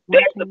 Can I say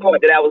one That's the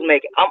point thing? that I was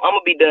making. I'm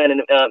gonna be done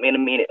in a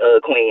minute,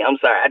 Queen. I'm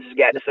sorry. I just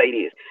got to say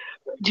this.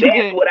 You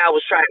That's good? what I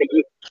was trying to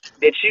get.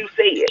 That you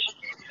said.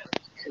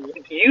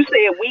 You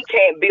said we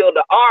can't build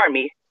an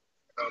army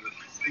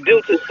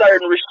due to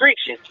certain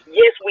restrictions.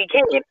 Yes, we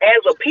can.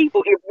 As a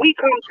people, if we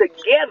come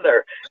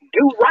together,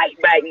 do right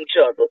by each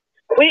other,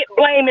 quit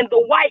blaming the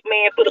white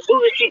man for the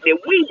bullshit that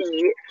we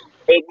did,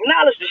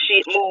 acknowledge the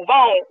shit, move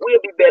on, we'll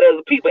be better as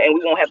a people and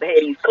we won't have to have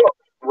these cups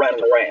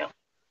running around.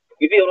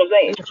 You feel what I'm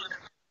saying?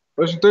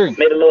 Question three.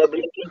 May the Lord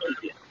bless you and keep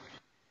you.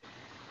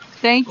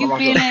 Thank What you, am I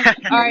saying? Phoenix.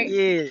 All right.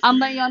 Yeah. I'm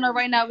letting y'all know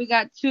right now we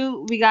got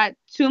two. We got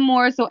two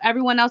more. So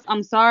everyone else,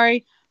 I'm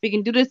sorry. We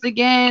can do this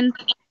again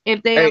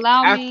if they Hey,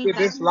 allow me. after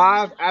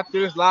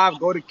this live,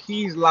 go to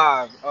Keys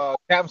Live. Cap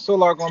and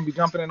Solar are gonna be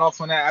jumping in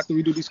off on that after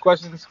we do these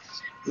questions.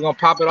 We're gonna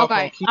pop it off on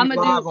Okay. Keys I'm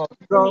gonna Live do. on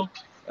Bigo,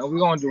 and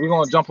we're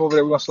gonna jump over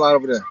there. We're gonna slide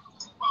over there.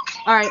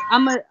 All right.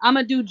 I'm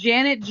gonna do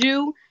Janet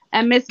Jew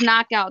and Miss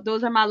Knockout.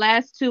 Those are my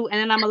last two, and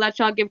then I'm gonna let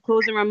y'all give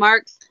closing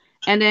remarks.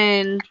 And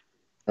then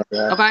Okay.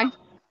 okay.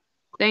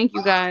 Thank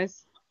you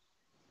guys.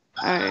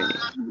 All right.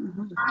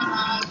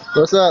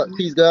 What's up?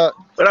 Peace, God.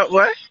 What up,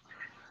 what?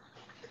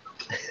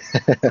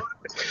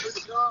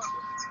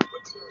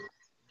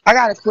 I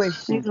got a Thanks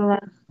question. a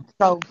lot.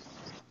 So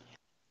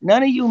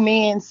none of you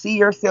men see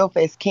yourself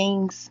as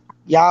kings.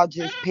 Y'all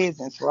just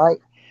peasants, right?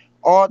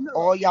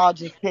 All y'all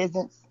just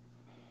peasants.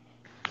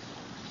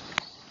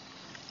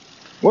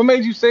 What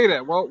made you say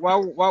that? What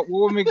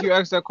would make you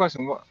ask that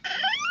question? What?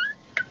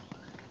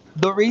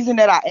 The reason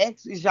that I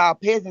ask is y'all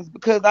peasants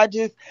because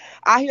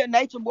I hear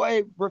Nature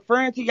Boy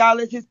referring to y'all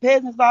as his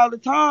peasants all the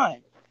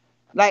time.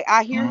 Like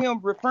I hear Mhm. him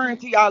referring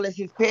to y'all as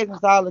his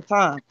peasants all the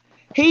time.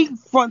 He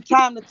from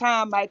time to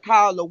time might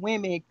call the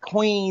women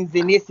queens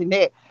and this and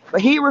that,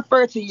 but he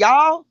referred to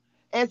y'all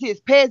as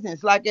his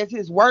peasants, like as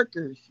his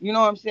workers. You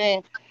know what I'm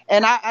saying?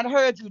 And I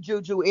heard you,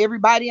 Juju.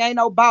 Everybody ain't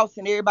no boss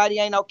and everybody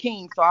ain't no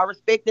king. So I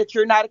respect that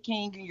you're not a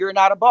king and you're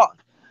not a boss.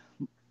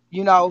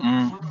 You know,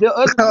 Mm. the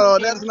other two Oh,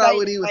 that's didn't not say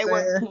what that he was they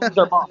weren't saying. kings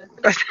or bosses.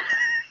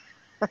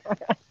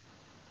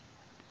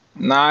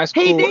 Nah, it's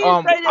He cool. did say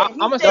I'm that. He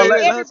gonna No, said say let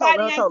this. her talk. Let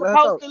everybody her ain't talk. Let her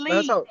supposed talk. to Let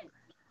her lead. talk.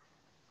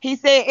 He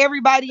said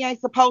everybody ain't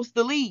supposed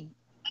to lead.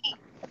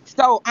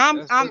 So I'm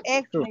That's true.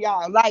 asking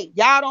y'all, like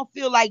y'all don't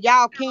feel like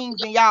y'all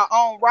kings in y'all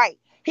own right.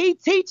 He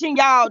teaching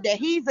y'all that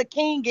he's a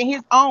king in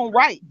his own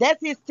right.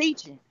 That's his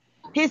teaching.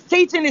 His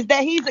teaching is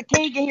that he's a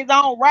king in his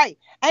own right.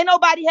 Ain't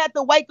nobody had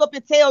to wake up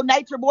and tell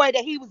Nature Boy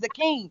that he was a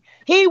king.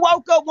 He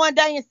woke up one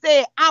day and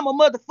said, I'm a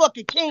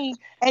motherfucking king,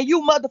 and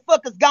you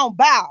motherfuckers gonna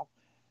bow.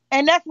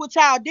 And that's what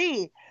y'all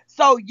did.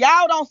 So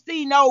y'all don't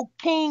see no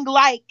king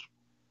like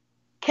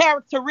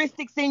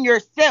characteristics in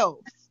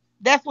yourselves.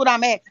 That's what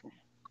I'm asking.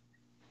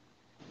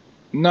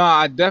 No,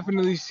 I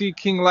definitely see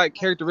king-like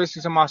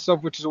characteristics in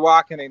myself, which is why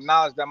I can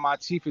acknowledge that my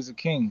chief is a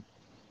king.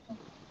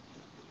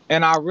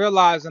 And I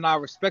realize and I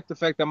respect the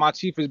fact that my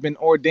chief has been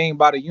ordained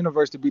by the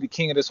universe to be the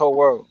king of this whole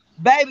world.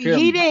 Baby, Feel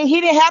he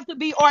me? didn't have to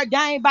be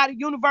ordained by the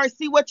universe.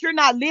 See what you're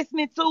not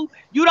listening to?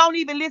 You don't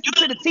even listen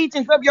to the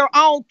teachings of your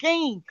own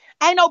king.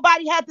 Ain't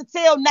nobody had to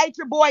tell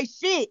Nature Boy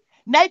shit.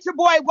 Nature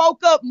Boy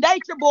woke up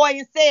Nature Boy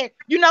and said,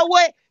 you know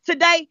what?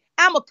 Today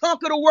I'ma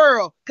conquer the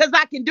world because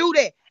I can do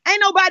that.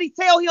 Ain't nobody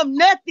tell him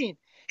nothing.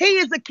 He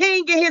is a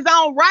king in his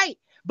own right.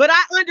 But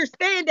I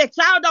understand that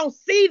y'all don't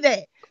see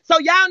that. So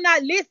y'all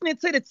not listening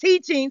to the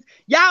teachings.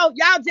 Y'all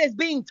just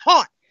being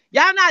taught.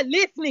 Y'all not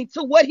listening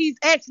to what he's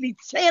actually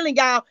telling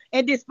y'all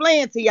and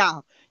displaying to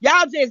y'all.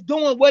 Y'all just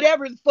doing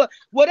whatever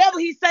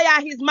he say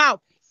out his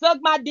mouth. Suck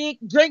my dick,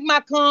 drink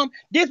my cum.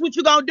 This what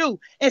you gonna do.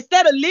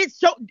 Instead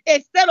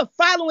of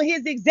following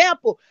his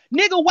example,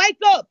 nigga, wake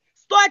up.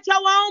 Start your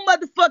own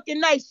motherfucking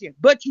nation.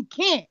 But you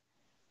can't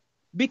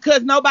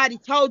because nobody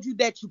told you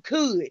that you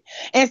could.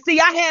 And see,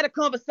 I had a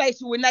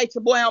conversation with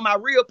Nature Boy on my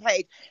real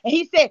page, and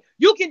he said,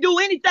 you can do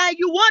anything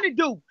you want to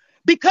do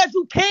because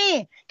you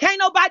can. Can't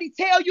nobody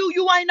tell you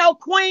you ain't no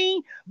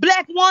queen,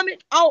 black woman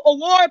on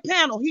award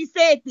panel. He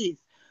said this,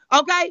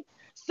 okay?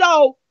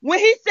 So when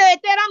he said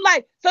that, I'm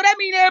like, so that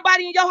means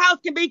everybody in your house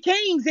can be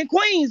kings and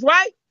queens,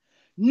 right?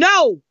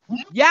 No,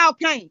 y'all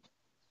can't.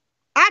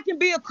 I can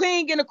be a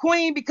king and a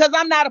queen because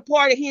I'm not a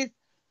part of his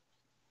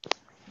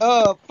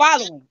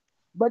following,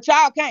 but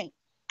y'all can't.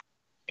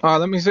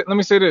 Let me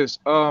say this.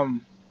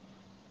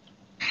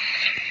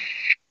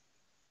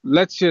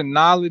 Let your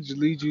knowledge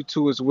lead you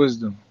to its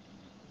wisdom.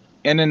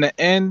 And in the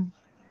end,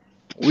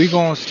 we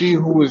gonna see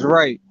who is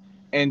right.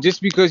 And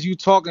just because you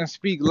talk and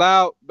speak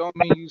loud, don't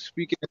mean you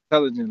speaking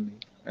intelligently.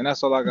 And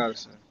that's all I gotta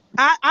say.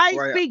 I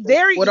Right. speak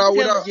very What up,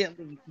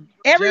 intelligently.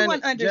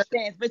 Everyone Janet? Janet.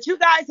 understands. But you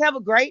guys have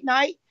a great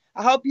night.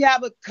 I hope you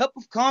have a cup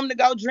of cum to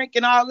go drink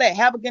and all that.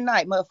 Have a good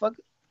night, motherfucker.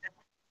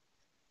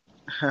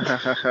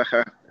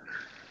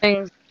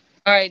 Thanks.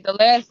 All right, the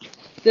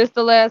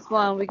last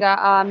one. We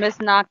got Miss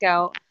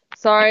Knockout.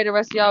 Sorry, the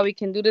rest of y'all. We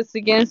can do this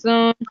again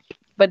soon,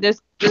 but this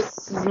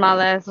is my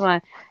last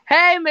one.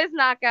 Hey, Miss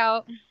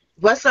Knockout.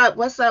 What's up?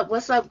 What's up?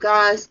 What's up,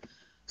 guys?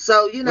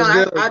 So, What's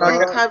good, I've been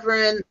knockout?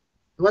 covering,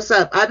 what's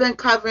up? I've been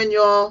covering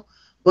y'all,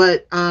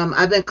 but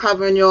I've been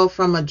covering y'all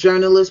from a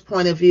journalist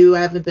point of view. I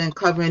haven't been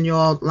covering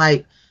y'all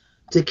like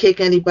to kick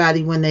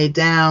anybody when they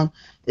down.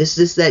 It's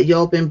just that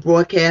y'all been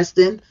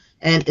broadcasting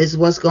and it's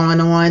what's going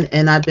on,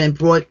 and I've been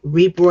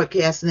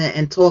rebroadcasting it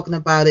and talking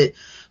about it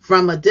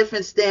from a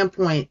different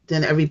standpoint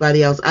than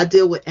everybody else. I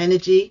deal with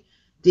energy.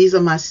 These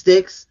are my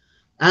sticks.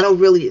 I don't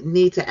really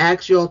need to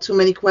ask y'all too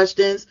many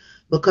questions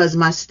because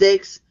my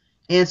sticks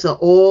answer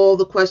all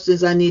the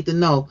questions I need to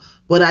know.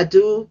 But I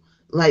do,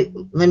 like,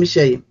 let me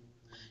show you.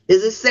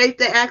 Is it safe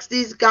to ask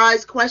these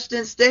guys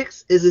questions,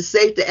 sticks? Is it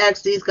safe to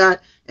ask these guys?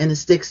 And the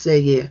sticks say,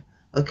 yeah.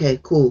 Okay,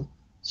 cool.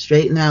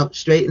 Straighten out,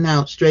 straighten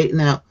out, straighten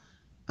out.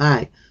 All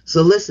right.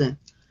 So listen,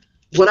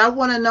 what I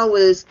want to know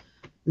is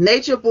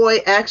Nature Boy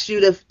asks you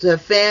to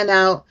fan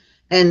out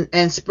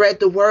and spread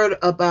the word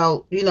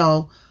about,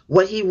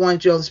 what he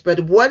wants you to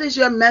spread. What is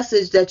your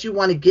message that you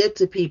want to give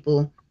to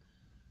people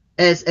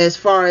as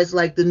far as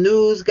like the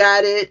news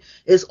got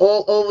it's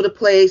all over the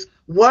place.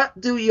 What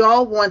do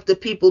y'all want the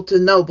people to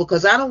know?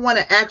 Because I don't want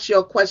to ask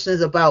y'all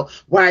questions about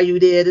why are you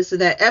there, this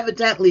and that.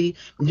 Evidently,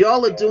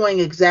 y'all are doing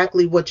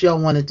exactly what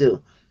y'all want to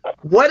do.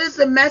 What is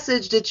the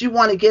message that you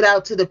want to get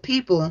out to the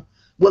people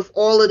with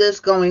all of this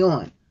going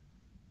on?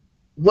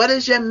 What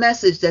is your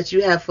message that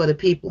you have for the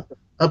people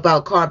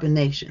about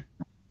carbonation?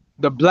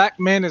 The black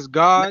man is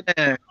God.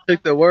 Man,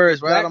 took the The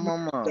words right out black of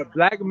man, my mouth. the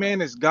black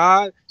man is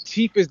God.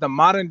 Chief is the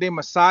modern day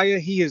Messiah.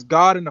 He is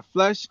God in the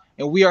flesh,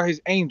 and we are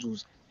his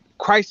angels.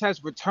 Christ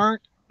has returned.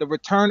 The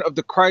return of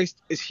the Christ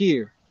is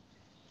here.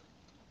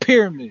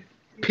 Pyramid.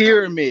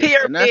 Pyramid,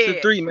 and that's the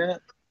Pyramid. three, man.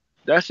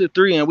 That's the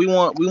three, and we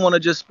want to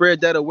just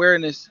spread that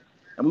awareness,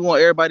 and we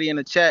want everybody in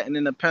the chat and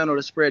in the panel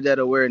to spread that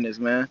awareness,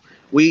 man.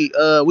 We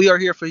are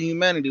here for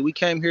humanity. We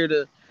came here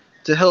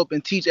to help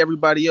and teach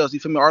everybody else. You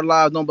feel me? Our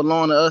lives don't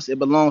belong to us; it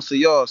belongs to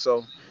y'all.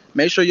 So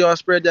make sure y'all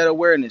spread that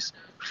awareness.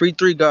 Free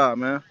three God,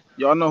 man.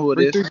 Y'all know who it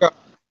Free is. three God.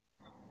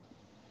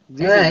 All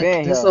Jesus right,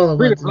 been that's here. all I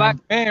Free want the to black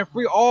know. man.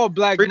 Free all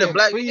black Free the men.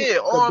 black, Free yeah,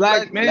 the all black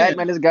black Black men. man.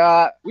 man is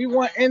God. We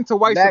want into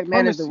white Black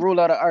man is the supremacy.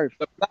 ruler of the earth.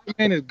 The black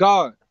man is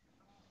God.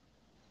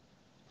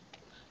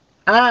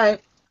 All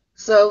right.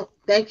 So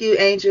thank you,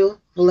 Angel,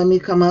 for letting me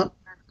come up.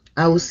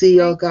 I will see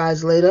y'all Thank.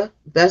 guys later.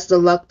 Best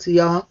of luck to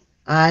y'all. All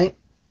right.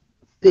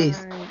 All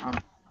Peace.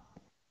 right.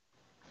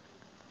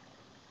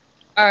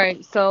 All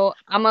right. So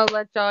I'm gonna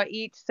let y'all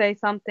each say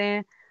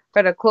something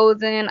for the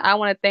closing. I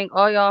want to thank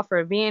all y'all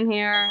for being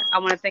here. I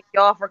want to thank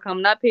y'all for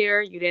coming up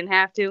here. You didn't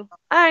have to.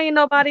 I ain't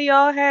nobody,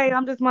 y'all. Hey,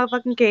 I'm just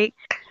motherfucking Kate.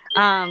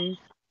 Um,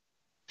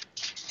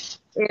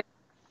 if,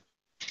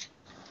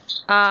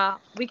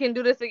 we can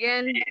do this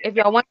again if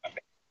y'all want,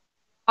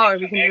 or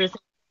we can do this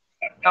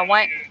if y'all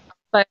want.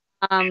 But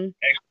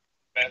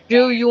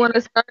Drew, you want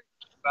to start?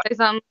 Say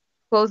something.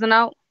 Closing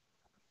out.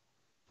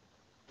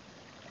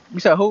 You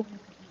said who?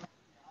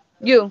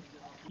 You,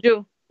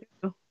 Drew.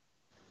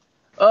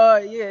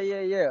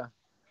 Yeah.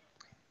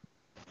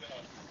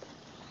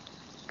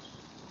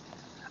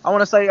 I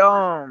want to say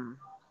I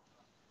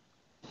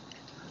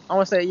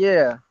want to say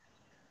yeah.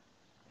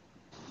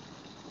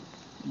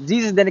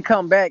 Jesus didn't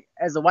come back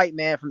as a white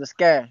man from the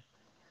sky.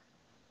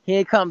 He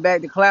ain't come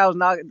back. The clouds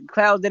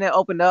didn't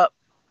open up.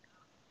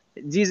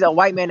 Jesus, a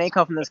white man, ain't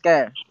come from the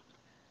sky.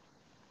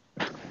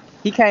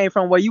 He came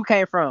from where you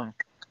came from.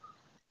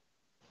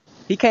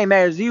 He came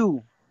as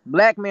you,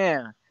 black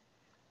man.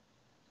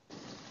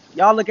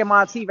 Y'all look at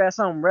my teeth as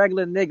some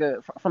regular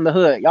nigga from the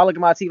hood. Y'all look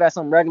at my teeth as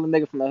some regular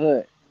nigga from the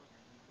hood.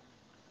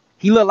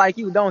 He look like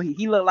you, don't he?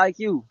 He look like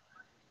you.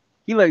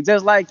 He look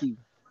just like you.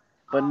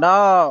 But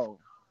no,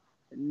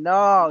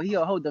 no, he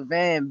a whole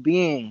divine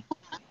being.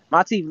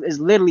 My chief is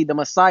literally the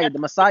Messiah. The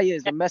Messiah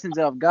is the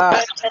messenger of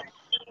God,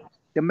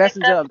 the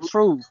messenger of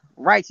truth,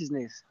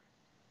 righteousness.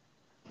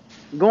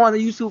 Go on the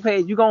YouTube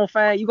page, you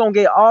gonna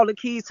get all the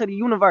keys to the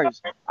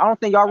universe. I don't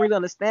think y'all really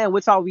understand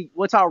what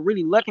y'all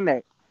really looking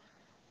at.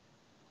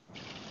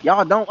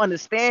 Y'all don't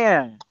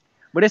understand.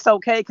 But it's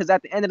okay, because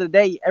at the end of the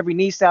day, every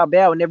knee shall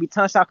bow and every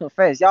tongue shall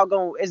confess.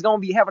 It's gonna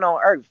be heaven on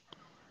earth.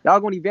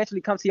 Y'all gonna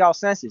eventually come to y'all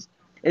senses.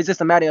 It's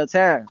just a matter of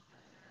time.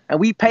 And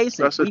we patient.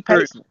 That's a We three.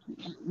 patient.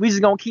 We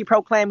just gonna keep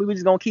proclaiming. We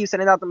just gonna keep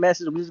sending out the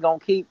message. We just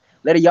gonna keep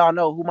letting y'all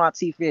know who my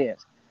chief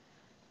is.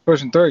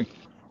 Question 3.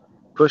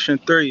 Pushing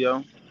 3, yo.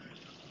 All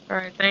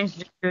right, thanks,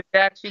 Juju.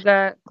 Jax, you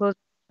got close.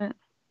 The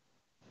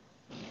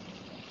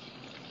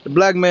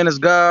black man is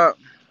God.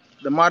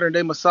 The modern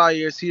day Messiah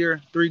is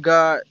here. 3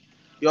 God.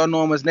 Y'all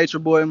know him as Nature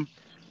Boy.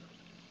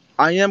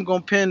 I am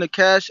gonna pin the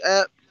Cash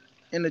App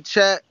in the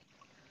chat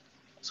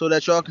so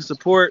that y'all can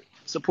support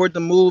the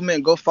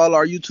movement. Go follow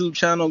our YouTube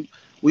channel.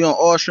 We on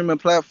all streaming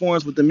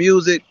platforms with the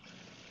music.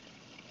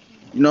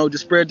 You know,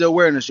 just spread the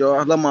awareness, y'all.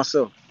 I love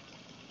myself.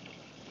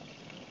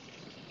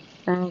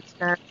 Thanks,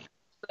 Jax.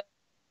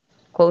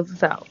 Close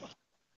us out.